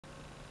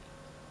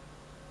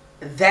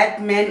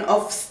that man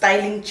of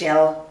styling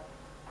gel,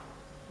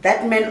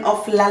 that man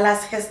of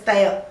Lala's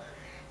hairstyle,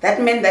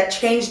 that man that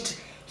changed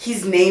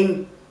his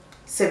name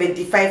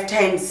 75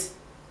 times,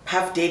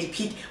 Puff Daddy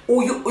Pete.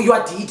 Oh, you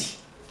are Diddy.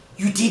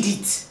 You did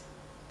it.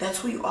 That's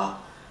who you are.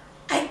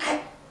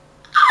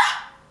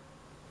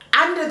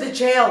 Under the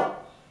jail.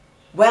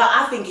 Well,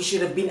 I think he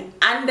should have been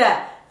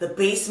under the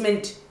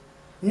basement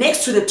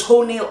next to the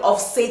toenail of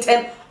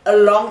Satan a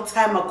long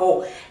time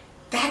ago.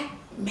 That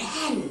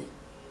man,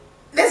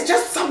 there's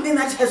just something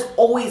that has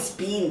always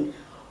been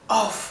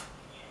off.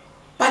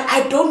 But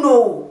I don't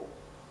know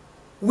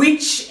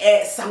which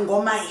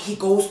sangoma he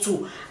goes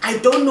to. I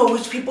don't know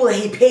which people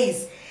he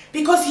pays.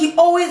 Because he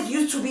always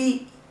used to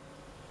be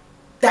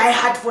die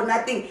hard for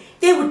nothing.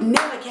 They would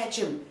never catch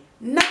him.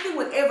 Nothing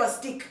would ever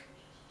stick.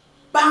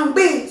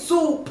 Bambi,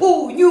 su,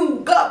 pu,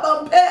 nyung, ga,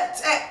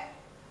 bampete.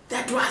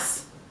 That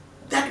was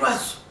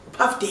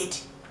Puff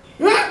Daddy.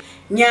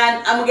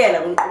 Nyan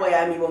amugela bunqobo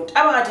yami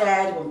bomtaba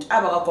kathayati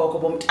bomtaba kagogo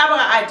bomtaba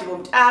kaadi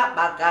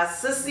bomtaba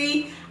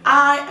kasisi.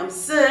 I am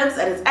Sims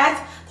and it's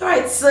at the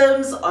right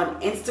Sims on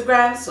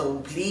Instagram. So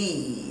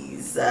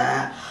please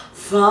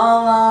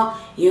follow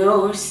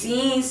your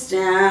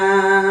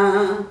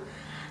sister.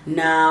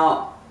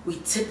 Now we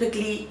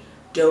typically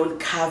don't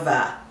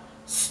cover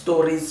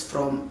stories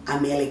from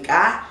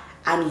America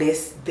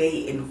unless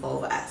they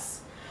involve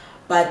us.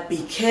 But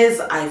because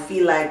I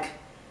feel like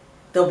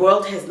the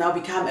world has now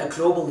become a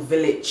global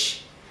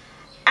village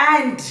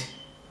and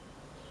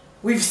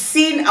we've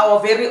seen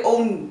our very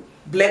own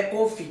Black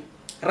Coffee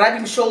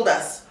rubbing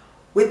shoulders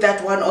with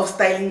that one of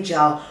styling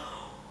gel.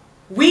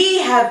 We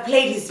have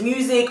played his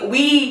music.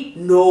 We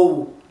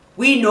know,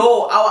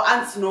 our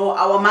aunts know,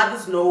 our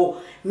mothers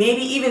know,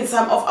 maybe even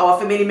some of our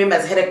family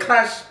members had a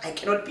crush. I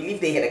cannot believe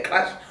they had a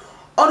crush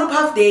on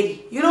Puff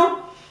Daddy, you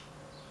know.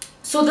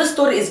 So this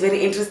story is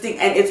very interesting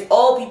and it's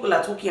all people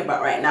are talking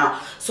about right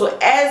now. So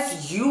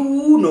as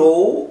you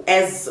know,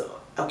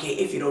 okay,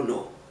 if you don't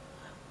know,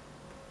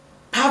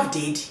 Puff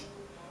Daddy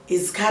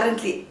is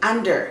currently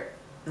under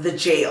the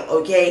jail,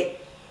 okay?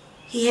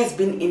 He has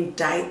been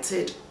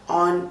indicted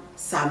on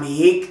some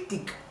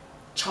hectic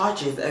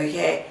charges,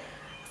 okay?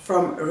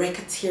 From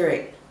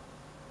racketeering,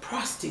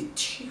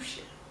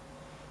 prostitution,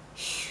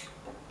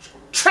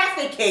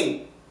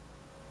 trafficking,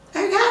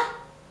 okay?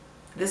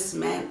 This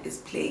man is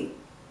playing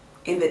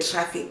in the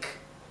traffic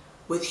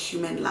with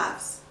human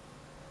lives.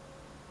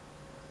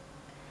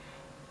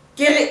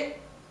 Get it?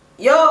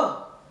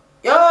 Yo.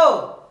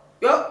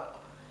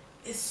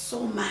 It's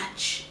so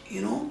much,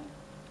 you know?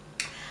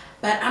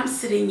 But I'm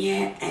sitting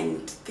here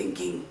and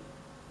thinking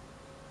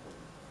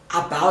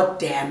about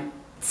damn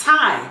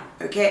time,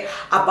 okay?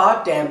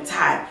 About damn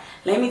time.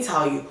 Let me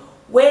tell you,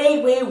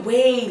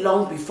 way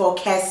long before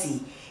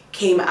Cassie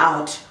came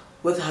out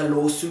with her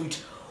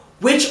lawsuit,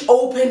 which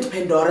opened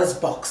Pandora's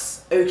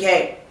box,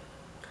 okay?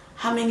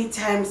 How many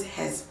times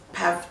has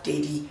Puff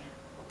Daddy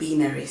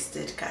been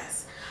arrested,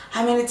 guys?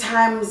 How many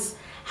times,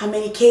 how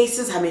many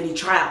cases, how many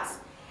trials?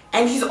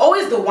 And he's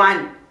always the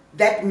one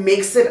that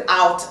makes it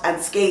out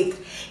unscathed.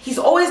 He's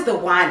always the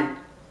one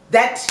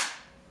that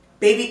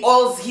baby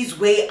oils his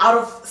way out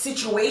of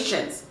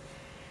situations.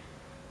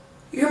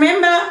 You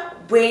remember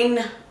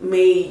when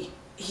may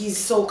his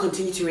soul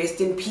continue to rest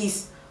in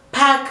peace,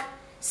 Pac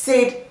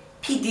said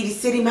P. Diddy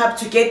set him up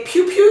to get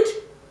pew-pewed?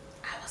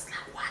 I was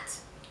like, what?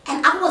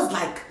 And I was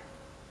like,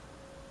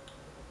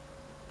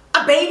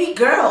 a baby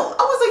girl.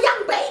 I was a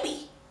young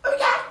baby.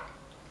 Okay.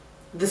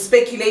 The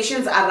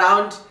speculations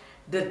around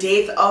the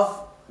death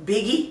of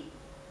Biggie,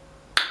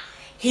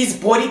 his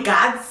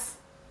bodyguards,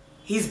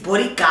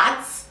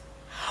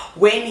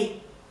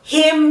 when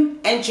him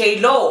and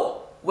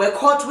J-Lo were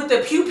caught with the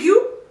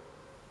pew-pew,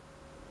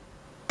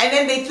 and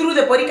then they threw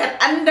the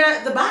bodyguard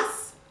under the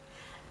bus.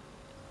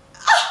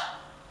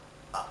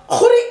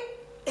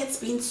 It's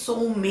been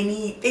so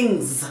many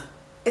things.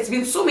 It's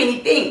been so many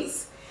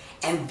things.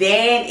 And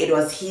then it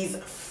was his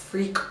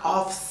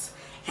freak-offs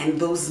and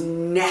those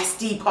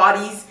nasty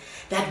parties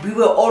that we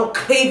were all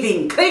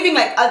craving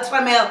like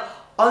Ultramel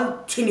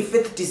on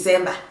 25th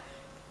December.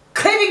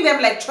 Craving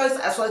them like choice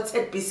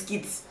assorted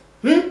biscuits.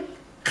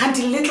 Can't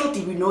little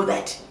did we know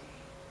that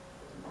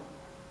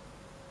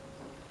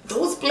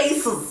those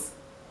places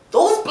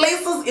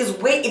is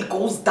where it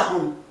goes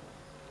down.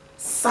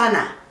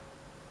 Sana,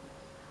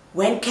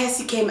 when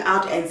Cassie came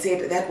out and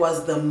said that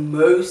was the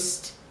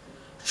most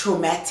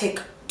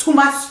traumatic,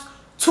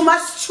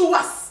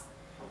 tumultuous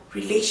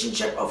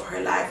relationship of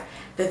her life,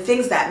 the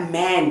things that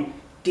man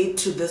did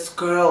to this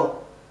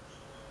girl,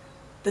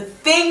 the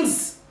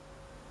things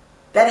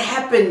that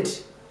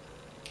happened,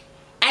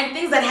 and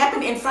things that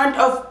happened in front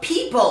of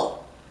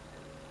people,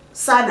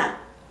 Sana,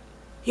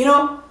 you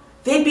know,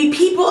 there'd be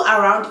people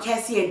around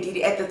Cassie and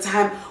Diddy at the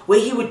time where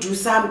he would do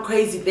some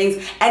crazy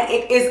things, and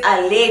it is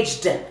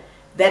alleged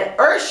that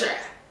Ursha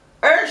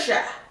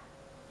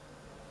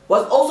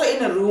was also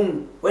in a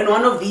room when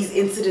one of these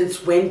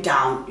incidents went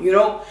down, you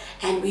know.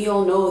 And we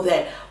all know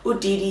that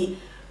Diddy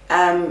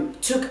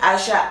took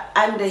Usher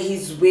under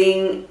his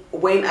wing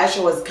when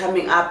Usher was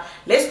coming up.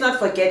 Let's not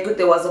forget that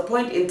there was a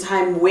point in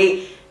time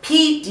where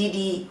P.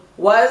 Diddy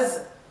was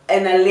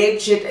an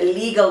alleged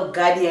legal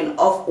guardian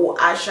of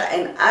Usher,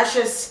 and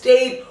Usher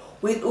stayed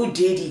with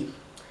Diddy.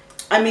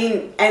 I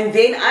mean, and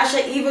then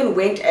Usher even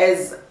went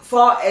as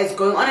far as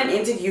going on an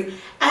interview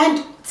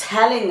and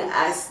telling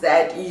us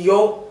that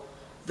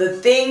the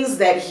things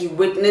that he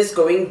witnessed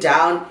going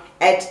down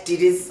at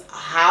Diddy's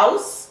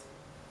house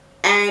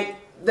and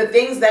the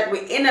things that were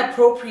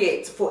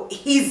inappropriate for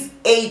his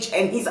age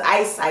and his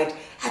eyesight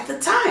at the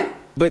time.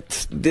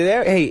 But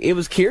hey, it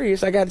was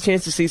curious. I got a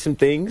chance to see some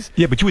things.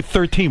 Yeah, but you were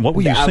 13. What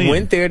were you seeing? I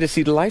went there to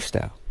see the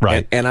lifestyle.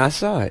 Right. And I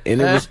saw it. And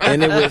it was,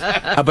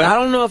 but I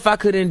don't know if I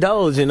could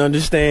indulge and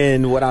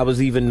understand what I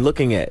was even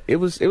looking at. It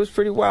was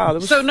pretty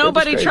wild. So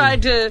nobody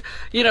tried to,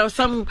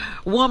 some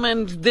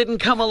woman didn't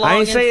come along. I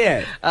didn't say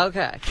that.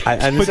 Okay. I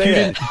didn't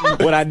say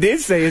that. What I did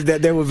say is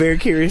that there were very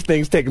curious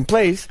things taking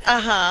place.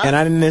 And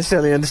I didn't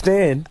necessarily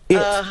understand it.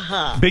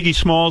 Biggie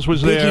Smalls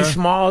was there. Biggie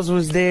Smalls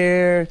was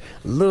there.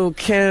 Lil'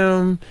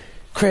 Kim.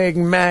 Craig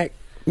Mack,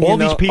 all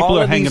these people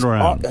are hanging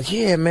around.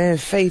 Yeah, man.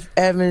 Faith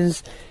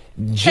Evans,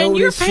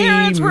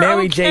 Jodeci,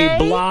 Mary J.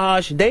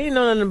 Blige. They didn't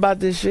know nothing about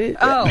this shit.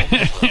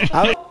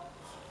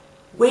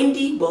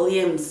 Wendy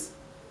Williams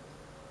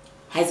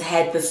has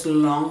had this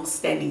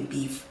long-standing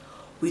beef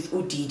with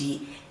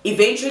Diddy.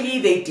 Eventually,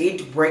 they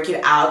did work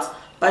it out,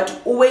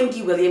 but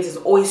Wendy Williams has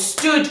always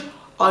stood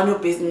on her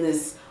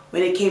business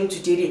when it came to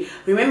Diddy.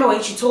 Remember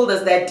when she told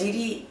us that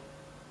Diddy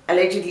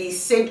allegedly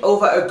sent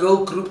over a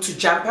girl group to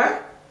jump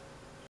her?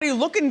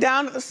 Looking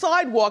down at the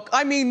sidewalk,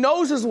 I mean,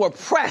 noses were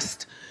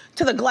pressed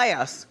to the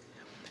glass.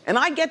 And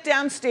I get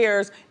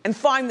downstairs and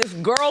find this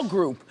girl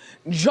group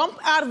jump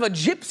out of a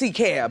gypsy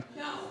cab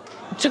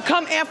to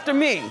come after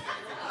me,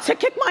 to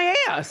kick my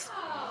ass.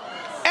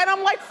 And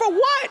I'm like, for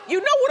what? You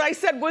know what I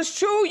said was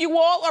true. You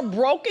all are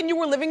broke and you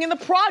were living in the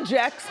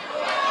projects.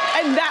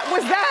 And that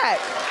was that.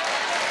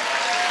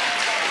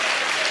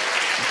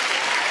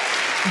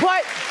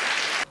 But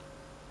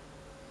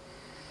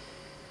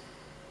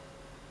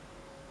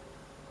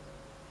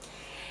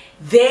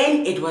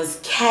then it was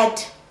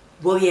Cat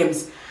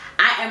Williams.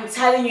 I am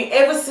telling you,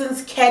 ever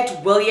since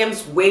Cat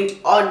Williams went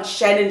on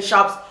Shannon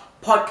Sharpe's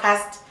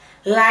podcast,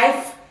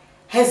 life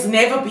has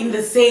never been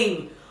the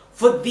same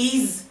for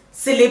these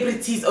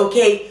celebrities,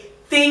 okay?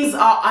 Things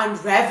are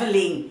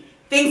unraveling.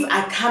 Things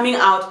are coming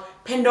out.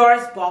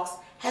 Pandora's box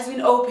has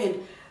been opened.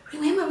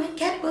 Remember when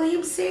Cat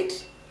Williams said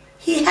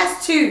he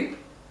has to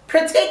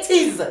protect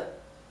his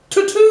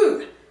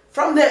tutu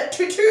from the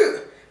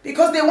tutu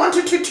because they want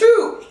to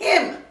tutu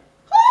him?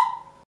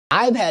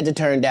 I've had to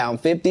turn down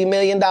 $50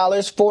 million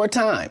 4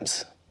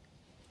 times.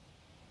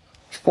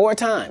 4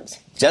 times.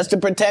 Just to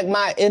protect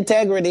my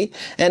integrity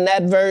and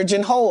that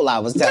virgin hole I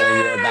was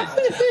telling you about.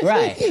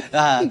 Right.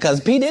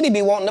 Because P. Diddy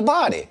be wanting to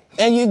party.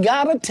 And you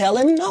gotta tell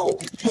him no.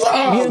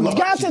 You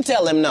got to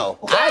tell him no.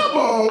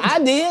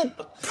 I did.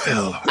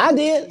 I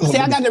did. See,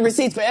 I got the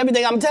receipts for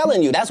everything I'm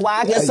telling you. That's why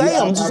I can say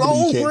them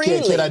so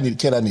freely. Kid, I need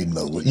to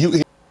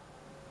know.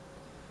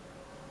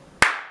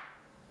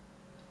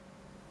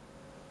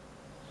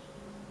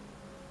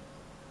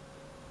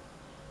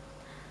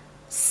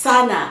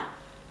 Sana,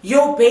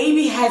 your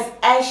baby has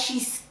ashy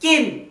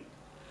skin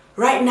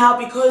right now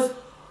because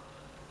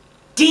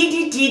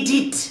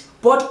Diddy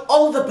bought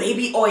all the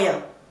baby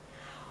oil.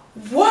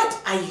 What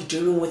are you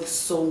doing with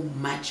so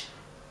much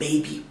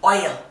baby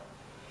oil?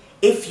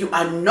 If you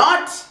are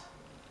not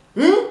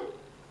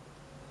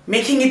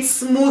making it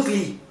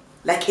smoothly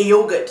like a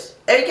yogurt,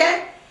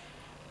 okay?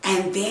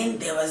 And then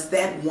there was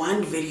that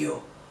one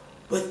video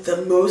with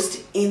the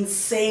most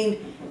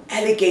insane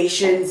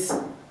allegations,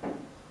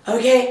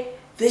 okay?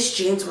 This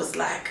James was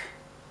like,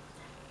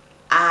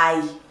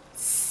 I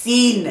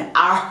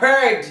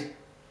heard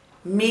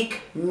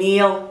Meek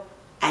Mill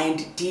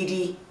and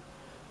Diddy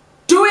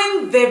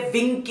doing the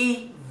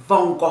Vinky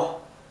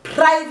Vongo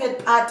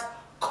private part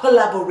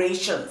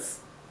collaborations.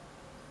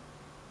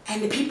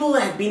 And the people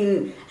have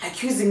been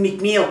accusing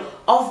Meek Mill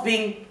of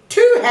being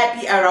too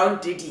happy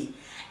around Diddy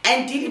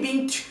and Diddy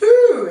being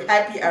too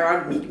happy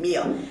around Meek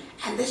Mill.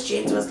 And this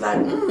James was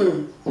like,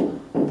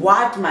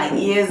 what my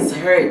ears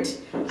heard.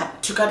 I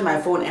took out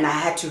my phone and I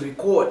had to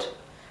record,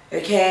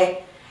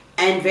 okay?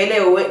 And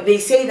they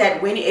say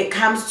that when it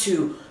comes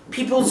to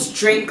people's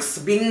drinks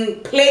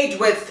being played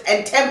with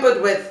and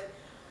tampered with,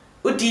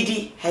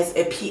 Diddy has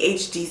a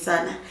PhD,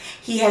 son.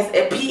 He has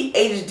a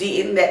PhD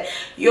in that.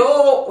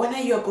 When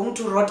are you going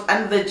to rot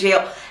under the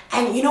jail?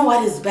 And you know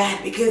what is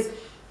bad? Because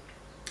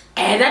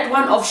that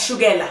one of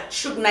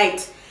Suge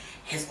Knight,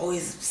 has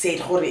always said,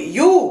 Hore,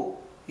 you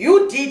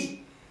Diddy.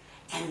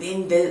 And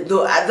then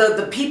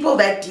the people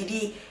that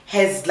Diddy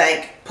has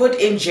like put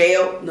in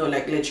jail, no,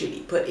 like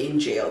literally put in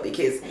jail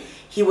because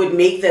he would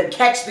make them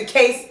catch the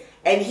case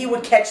and he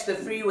would catch the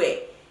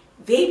freeway.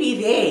 They be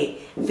there.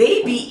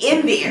 They be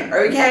in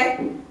there,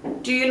 okay?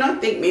 Do you not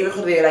think maybe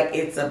they're like,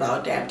 it's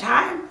about damn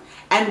time?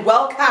 And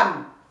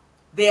welcome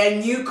their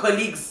new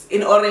colleagues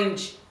in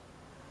Orange.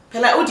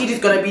 Like, Diddy's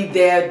gonna be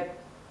their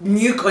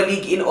new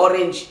colleague in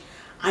Orange,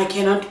 I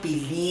cannot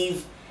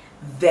believe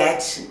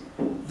that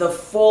the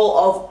fall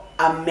of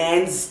a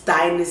man's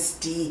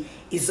dynasty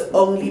is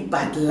only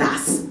but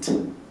lust.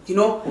 You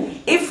know,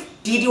 if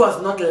Diddy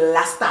was not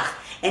luster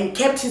and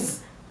kept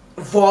his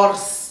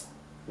vors,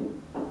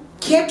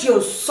 kept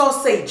your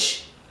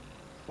sausage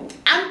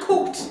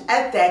uncooked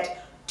at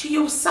that to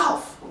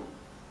yourself,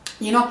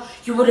 you know,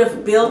 you would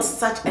have built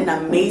such an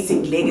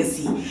amazing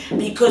legacy,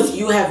 because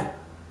you have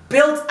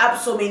built up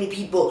so many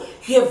people.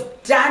 You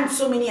have done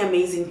so many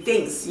amazing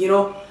things, you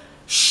know.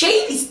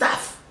 Shady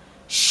stuff.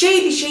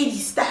 Shady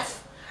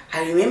stuff.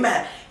 I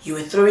remember you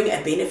were throwing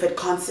a benefit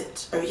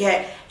concert,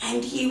 okay,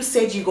 and you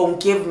said you're going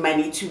to give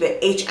money to the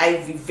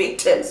HIV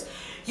victims.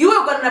 You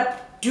were going to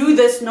do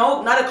this,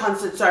 no, not a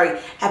concert, sorry,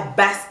 a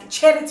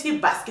charity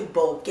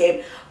basketball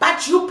game,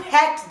 but you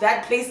packed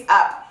that place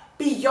up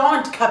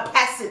beyond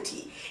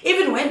capacity.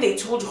 Even when they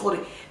told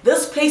you,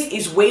 this place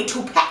is way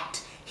too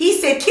packed, he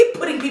said, keep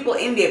putting people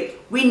in there.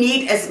 We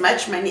need as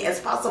much money as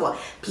possible.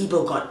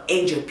 People got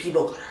injured,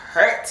 people got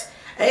hurt,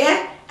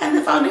 okay? And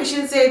the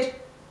foundation said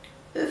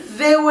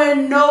there were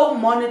no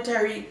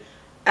monetary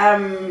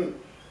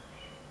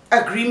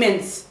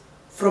agreements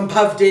from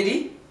Puff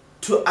Daddy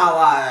to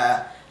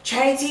our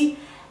charity,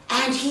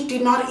 and he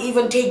did not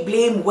even take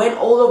blame when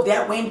all of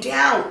that went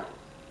down.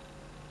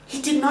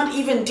 He did not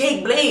even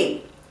take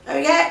blame,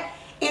 okay?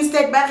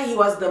 Instead, Barry, he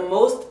was the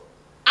most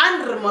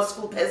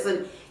unremorseful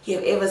person you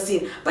have ever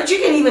seen. But you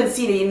can even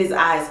see it in his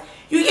eyes.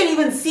 You can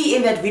even see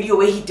in that video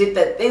where he did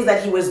the things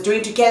that he was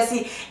doing to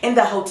Cassie in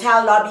the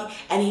hotel lobby,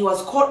 and he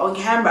was caught on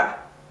camera.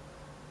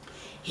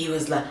 He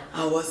was like,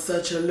 I was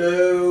at such a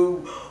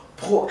low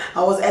point.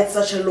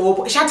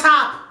 Shut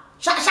up!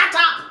 Shut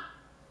up!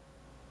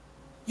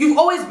 You've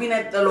always been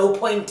at the low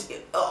point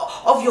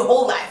of your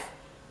whole life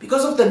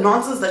because of the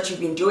nonsense that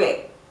you've been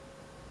doing.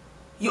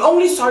 You're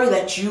only sorry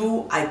that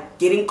you are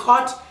getting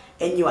caught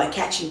and you are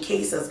catching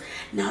cases.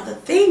 Now the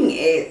thing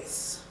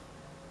is,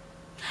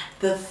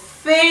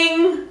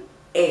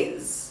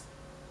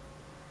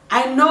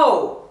 I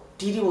know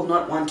Diddy will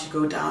not want to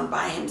go down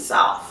by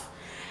himself.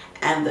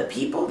 And the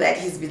people that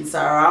he's been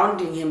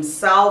surrounding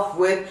himself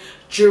with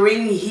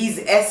during his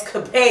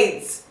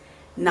escapades,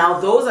 now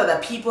those are the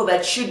people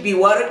that should be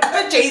worried.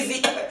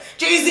 Jay-Z.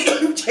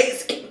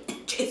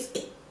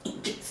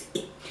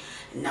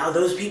 Now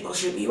those people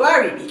should be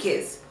worried,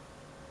 because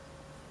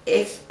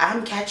if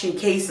I'm catching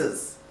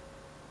cases,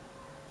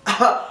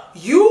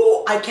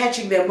 you are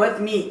catching them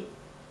with me.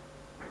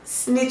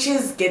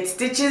 Snitches get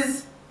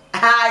stitches.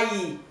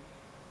 I'd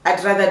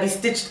rather be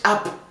stitched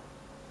up.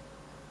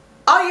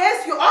 Oh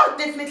yes, you are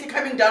definitely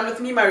coming down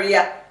with me,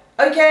 Maria.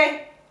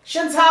 Okay,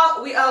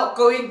 Chantal, we are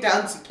going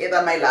down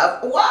together, my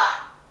love. What?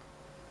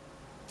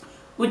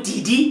 With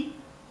Diddy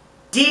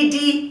did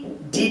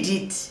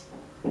it.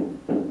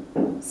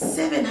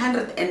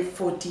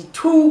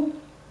 742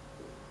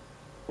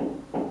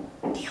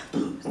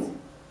 dildos.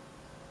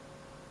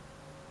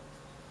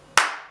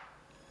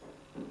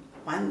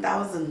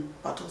 1,000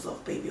 bottles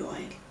of baby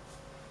oil.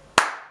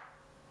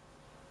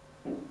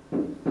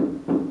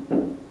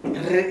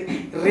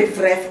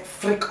 Riff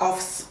freak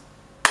offs.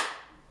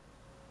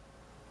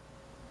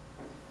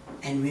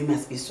 And we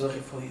must be sorry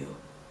for you.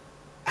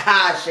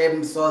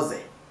 Shem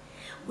Soze.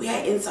 We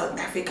are in South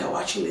Africa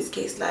watching this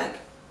case like,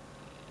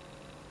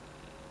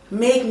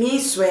 make me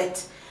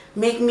sweat,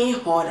 make me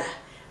harder,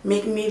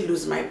 make me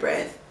lose my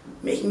breath,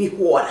 make me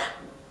harder.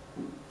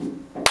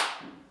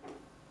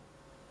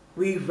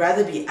 We'd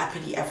rather be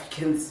uppity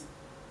Africans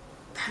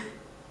than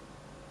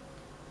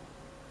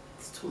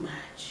it's too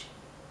much.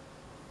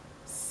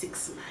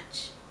 6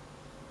 much.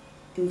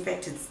 In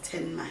fact, it's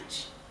 10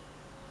 much.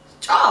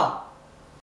 Ciao!